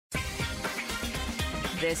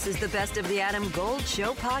This is the Best of the Adam Gold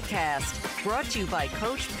Show podcast, brought to you by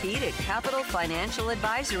Coach Pete at Capital Financial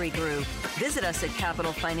Advisory Group. Visit us at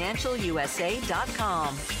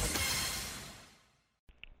capitalfinancialusa.com.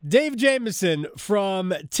 Dave Jamieson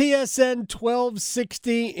from TSN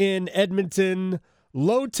 1260 in Edmonton.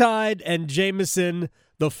 Low Tide and Jamieson,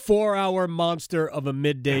 the 4-hour monster of a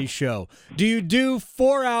midday show. Do you do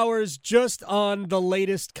 4 hours just on the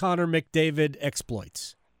latest Connor McDavid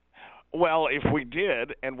exploits? Well, if we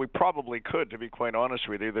did, and we probably could, to be quite honest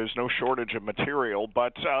with you, there's no shortage of material.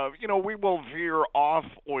 But, we will veer off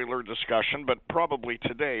Oiler discussion, but probably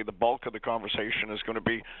today the bulk of the conversation is going to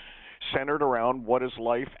be centered around what does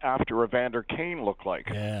life after Evander Kane look like.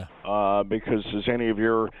 Yeah. Because as any of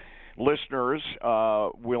your listeners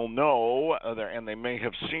will know, and they may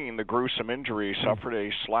have seen the gruesome injury, suffered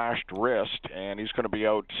a slashed wrist, and he's going to be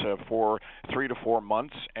out for 3 to 4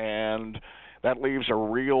 months, and that leaves a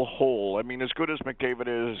real hole. I mean, as good as McDavid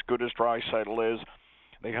is, as good as Draisaitl is,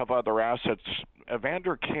 they have other assets.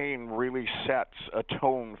 Evander Kane really sets a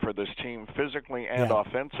tone for this team physically and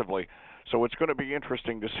offensively. So it's going to be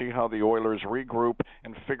interesting to see how the Oilers regroup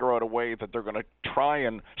and figure out a way that they're going to try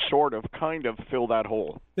and kind of fill that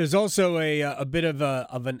hole. There's also a bit of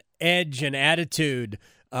an edge and attitude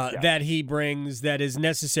that he brings that is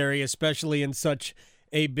necessary, especially in such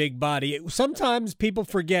a big body. Sometimes people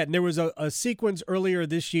forget, and there was a sequence earlier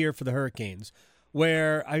this year for the Hurricanes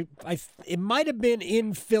where it might have been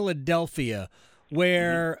in Philadelphia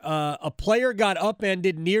where a player got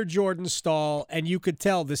upended near Jordan Staal, and you could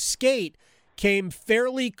tell the skate came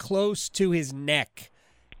fairly close to his neck.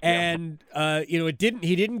 And, he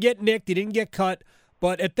didn't get nicked, he didn't get cut.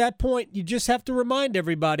 But at that point, you just have to remind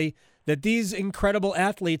everybody that these incredible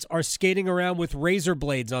athletes are skating around with razor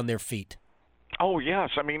blades on their feet. Oh,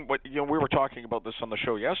 yes. I mean, we were talking about this on the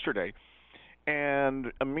show yesterday.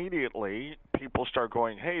 And immediately, people start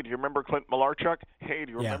going, hey, do you remember Clint Malarchuk? Hey,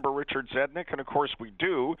 do you remember Richard Zednik? And, of course, we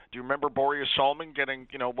do. Do you remember Boreas Salmon getting,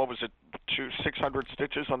 600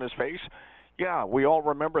 stitches on his face? Yeah, we all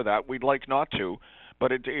remember that. We'd like not to.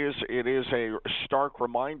 But it is a stark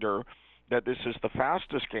reminder that this is the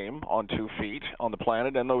fastest game on 2 feet on the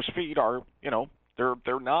planet, and those feet are,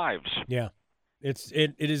 they're knives. Yeah,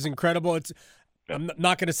 it is incredible. I'm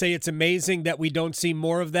not going to say it's amazing that we don't see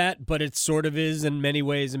more of that, but it sort of is in many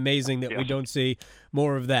ways amazing that we don't see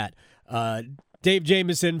more of that. Dave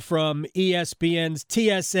Jamieson from ESPN's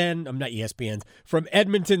TSN, I'm not ESPN's, from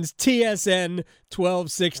Edmonton's TSN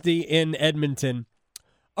 1260 in Edmonton.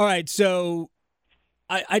 All right, so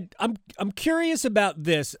I'm curious about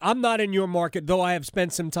this. I'm not in your market, though I have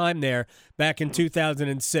spent some time there back in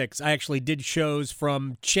 2006. I actually did shows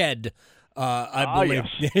from Ched, I believe.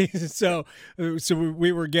 Yes. So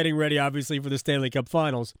we were getting ready, obviously, for the Stanley Cup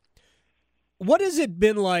Finals. What has it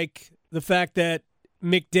been like, the fact that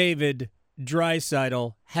McDavid,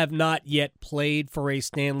 Draisaitl have not yet played for a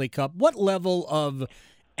Stanley Cup? What level of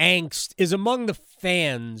angst is among the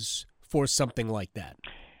fans for something like that?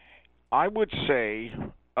 I would say,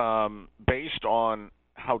 based on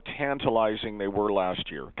how tantalizing they were last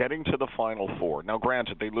year, getting to the Final Four. Now,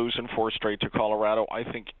 granted, they lose in 4 straight to Colorado. I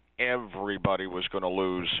think everybody was going to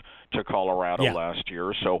lose to Colorado last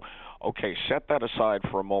year. So, okay, set that aside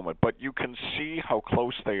for a moment. But you can see how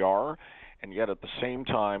close they are, and yet at the same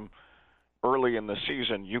time, early in the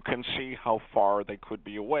season, you can see how far they could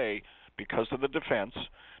be away because of the defense.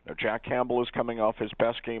 Now, Jack Campbell is coming off his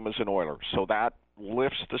best game as an Oiler, so that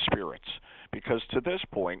lifts the spirits. Because to this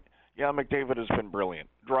point, McDavid has been brilliant.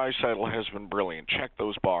 Draisaitl has been brilliant. Check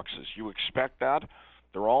those boxes. You expect that.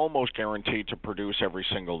 They're almost guaranteed to produce every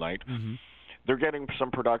single night. Mm-hmm. They're getting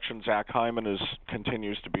some production. Zach Hyman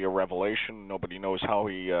continues to be a revelation. Nobody knows how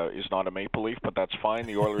he is not a Maple Leaf, but that's fine.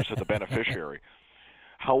 The Oilers are the beneficiary.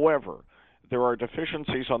 However, there are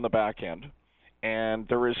deficiencies on the back end, and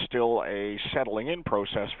there is still a settling-in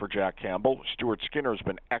process for Jack Campbell. Stuart Skinner's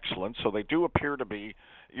been excellent, so they do appear to be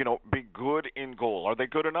good in goal. Are they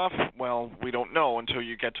good enough? Well, we don't know until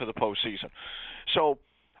you get to the postseason. So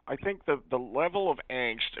I think the level of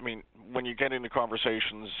angst, I mean, when you get into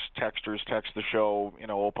conversations, texters text the show,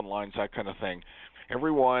 open lines, that kind of thing,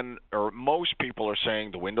 everyone or most people are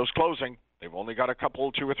saying the window's closing. They've only got 2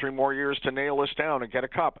 or 3 more years to nail this down and get a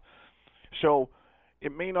cup. So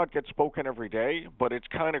it may not get spoken every day, but it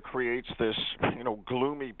kind of creates this,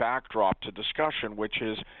 gloomy backdrop to discussion, which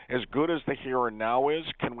is as good as the here and now is,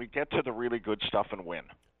 can we get to the really good stuff and win?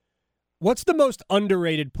 What's the most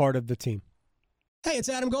underrated part of the team? Hey, it's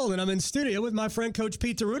Adam Golden. I'm in studio with my friend Coach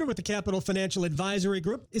Pete DeRuiter with the Capital Financial Advisory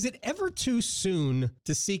Group. Is it ever too soon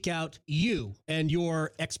to seek out you and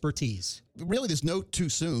your expertise? really there's no too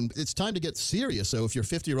soon. It's time to get serious. So if you're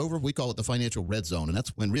 50 or over, we call it the financial red zone. And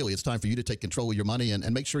that's when really it's time for you to take control of your money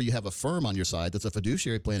and make sure you have a firm on your side that's a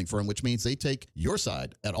fiduciary planning firm, which means they take your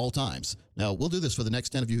side at all times. Now, we'll do this for the next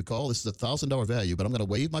 10 of you who call. This is a $1,000 value, but I'm going to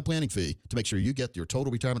waive my planning fee to make sure you get your total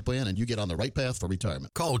retirement plan and you get on the right path for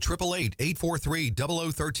retirement. Call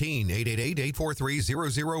 888-843-0013,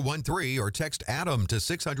 888-843-0013, or text Adam to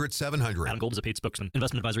 600-700. Adam Gold is a paid spokesman.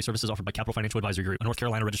 Investment advisory services offered by Capital Financial Advisory Group, a North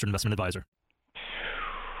Carolina registered investment advisor.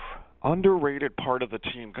 Underrated part of the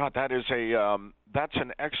team. God, that is that's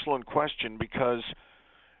an excellent question because,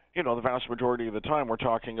 the vast majority of the time we're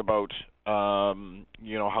talking about, how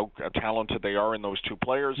talented they are in those two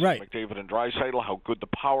players, right. McDavid and Draisaitl, how good the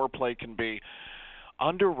power play can be.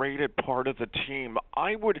 Underrated part of the team.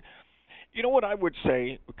 What I would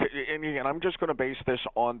say, and again, I'm just going to base this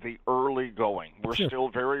on the early going. We're still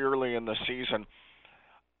very early in the season.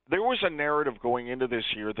 There was a narrative going into this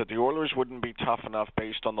year that the Oilers wouldn't be tough enough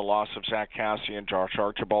based on the loss of Zach Cassidy and Josh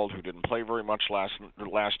Archibald, who didn't play very much last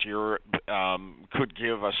year, could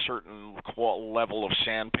give a certain level of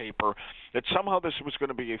sandpaper, that somehow this was going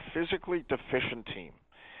to be a physically deficient team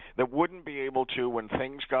that wouldn't be able to, when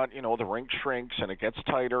things got, the rink shrinks and it gets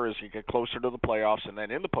tighter as you get closer to the playoffs and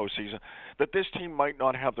then in the postseason, that this team might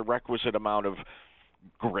not have the requisite amount of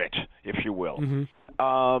grit, if you will. Mm-hmm.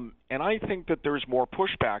 And I think that there's more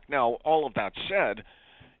pushback. Now, all of that said,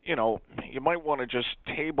 you might want to just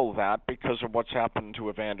table that because of what's happened to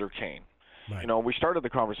Evander Kane. Right. We started the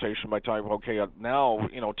conversation by talking, okay, now,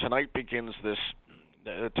 tonight begins this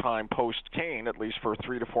time post-Kane, at least for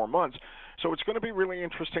 3 to 4 months. So it's going to be really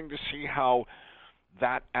interesting to see how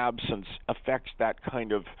that absence affects that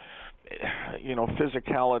kind of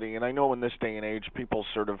physicality. And I know in this day and age, people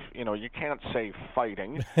sort of, you can't say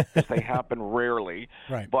fighting because they happen rarely,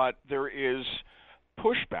 right. But there is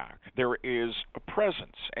pushback. There is a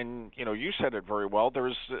presence. And, you said it very well.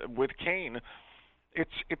 There's, with Kane, it's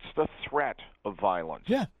the threat of violence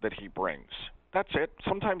that he brings. That's it.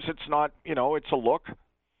 Sometimes it's not, it's a look,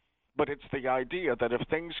 but it's the idea that if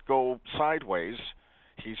things go sideways,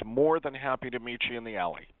 he's more than happy to meet you in the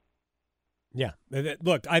alley. Yeah.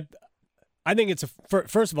 Look, I think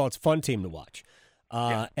first of all, it's a fun team to watch.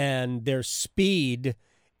 And their speed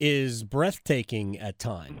is breathtaking at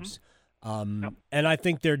times. And I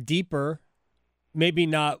think they're deeper, maybe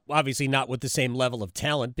not, obviously not with the same level of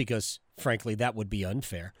talent because, frankly, that would be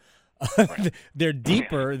unfair. Right. They're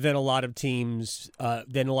deeper than a lot of teams,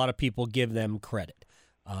 than a lot of people give them credit.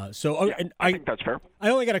 And I think that's fair. I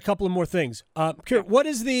only got a couple of more things. What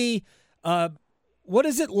is it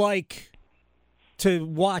like to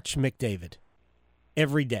watch McDavid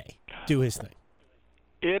every day do his thing?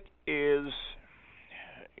 It is,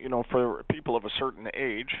 for people of a certain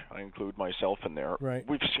age, I include myself in there, right.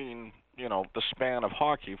 We've seen, the span of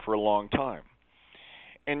hockey for a long time.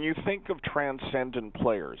 And you think of transcendent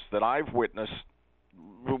players that I've witnessed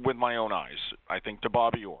with my own eyes. I think to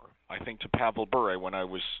Bobby Orr. I think to Pavel Bure when I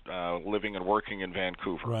was living and working in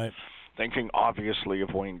Vancouver. Right. Thinking, obviously,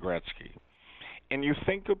 of Wayne Gretzky. And you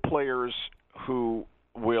think of players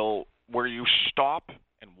where you stop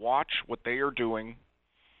and watch what they are doing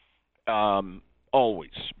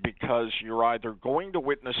always, because you're either going to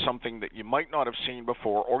witness something that you might not have seen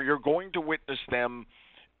before, or you're going to witness them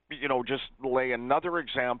just lay another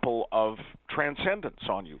example of transcendence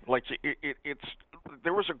on you. Like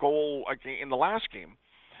there was a goal in the last game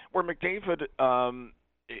where McDavid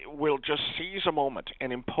will just seize a moment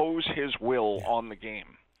and impose his will on the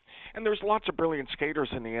game. And there's lots of brilliant skaters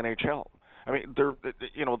in the NHL. I mean, the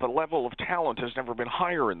level of talent has never been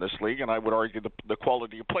higher in this league, and I would argue the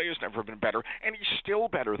quality of play has never been better, and he's still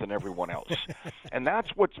better than everyone else. And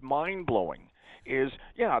that's what's mind-blowing. Is,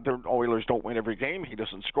 the Oilers don't win every game. He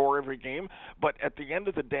doesn't score every game. But at the end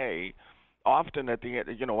of the day, often at the end,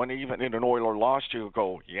 and even in an Oiler loss, you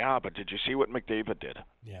go, but did you see what McDavid did?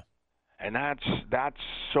 Yeah. And that's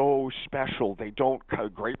so special.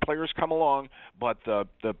 Great players come along, but the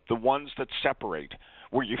ones that separate,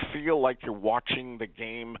 where you feel like you're watching the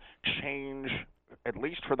game change, at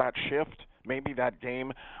least for that shift, maybe that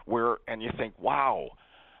game and you think, wow,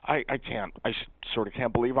 I sort of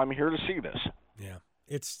can't believe I'm here to see this. Yeah,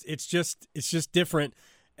 it's just different,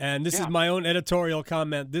 and this is my own editorial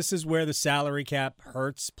comment. This is where the salary cap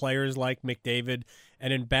hurts players like McDavid,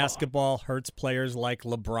 and in basketball hurts players like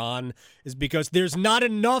LeBron, is because there's not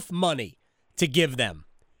enough money to give them.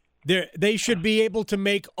 They should be able to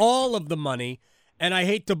make all of the money, and I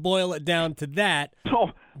hate to boil it down to that,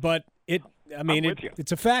 but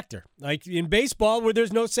it's a factor. Like in baseball, where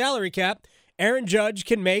there's no salary cap, Aaron Judge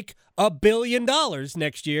can make $1 billion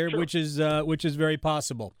next year, which is very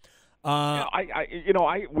possible.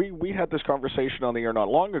 We had this conversation on the air not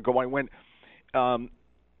long ago. I went,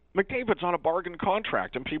 McDavid's on a bargain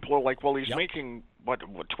contract, and people are like, well, he's making what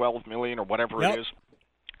 $12 million or whatever it is,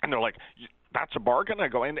 and they're like, that's a bargain. I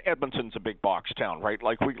go, and Edmonton's a big box town, right?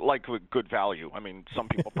 Like we like good value. I mean, some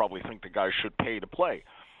people probably think the guy should pay to play.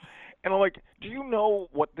 And I'm like, do you know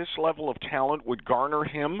what this level of talent would garner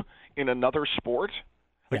him in another sport?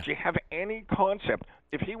 Like, do you have any concept?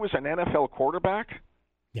 If he was an NFL quarterback,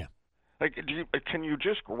 like, can you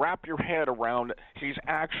just wrap your head around he's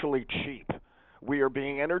actually cheap? We are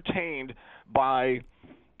being entertained by,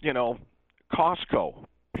 Costco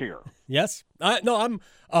here. Yes. No, I'm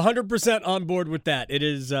 100% on board with that. It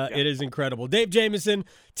is it is incredible. Dave Jamieson,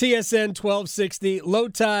 TSN 1260, Low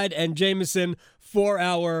Tide and Jamieson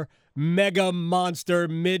 4-hour mega monster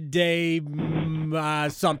midday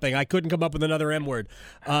something. I couldn't come up with another M word.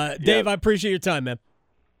 Dave, I appreciate your time, man.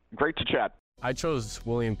 Great to chat. I chose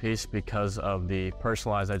William Peace because of the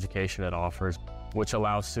personalized education it offers, which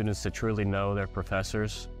allows students to truly know their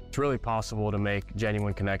professors. It's really possible to make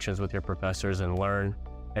genuine connections with your professors and learn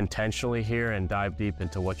intentionally here and dive deep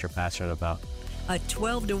into what you're passionate about. A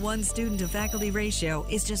 12-to-1 student-to-faculty ratio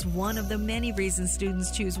is just one of the many reasons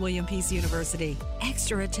students choose William Peace University.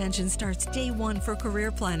 Extra attention starts day one for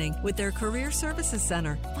career planning with their Career Services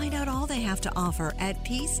Center. Find out all they have to offer at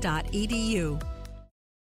peace.edu.